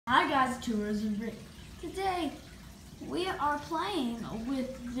Hi guys, Tours and Rick. Today we are playing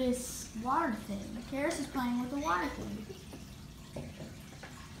with this water thing. Karis is playing with the water thing.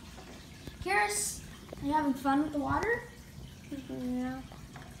 Karis, are you having fun with the water? No.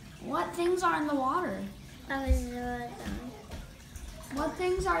 What things are in the water? What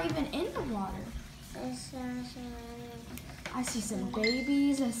things are even in the water? I see some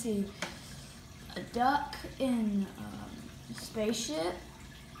babies. I see a duck in a spaceship,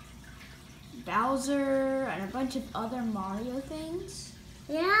 Bowser, and a bunch of other Mario things.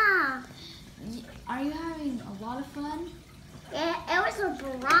 Yeah. Are you having a lot of fun? Yeah, it was a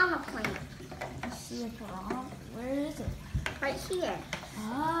piranha plant. I see a piranha. Where is it? Right here.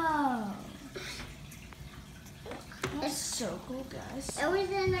 Oh. That's so cool, guys. It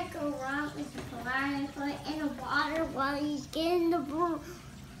was in the garage with the piranha plant in the water while he's getting the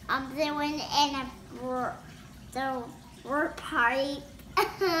they went in the work party.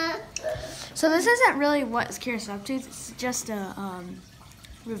 So this isn't really what Karis is up to. It's just a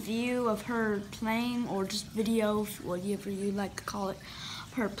review of her playing, or just video, whatever you like to call it,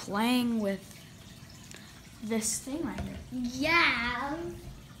 her playing with this thing right here. Yeah.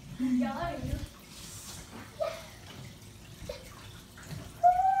 Yeah.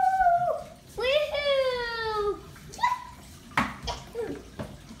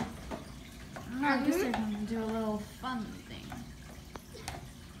 I guess they're going to do a little fun thing.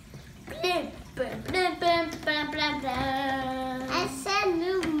 I said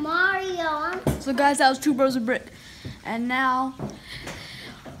move Mario. So guys, that was Two Bros of Brick. And now,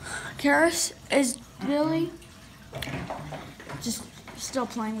 Karis is really just still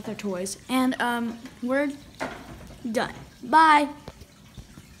playing with her toys. And we're done. Bye.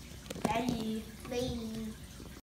 Bye. Bye.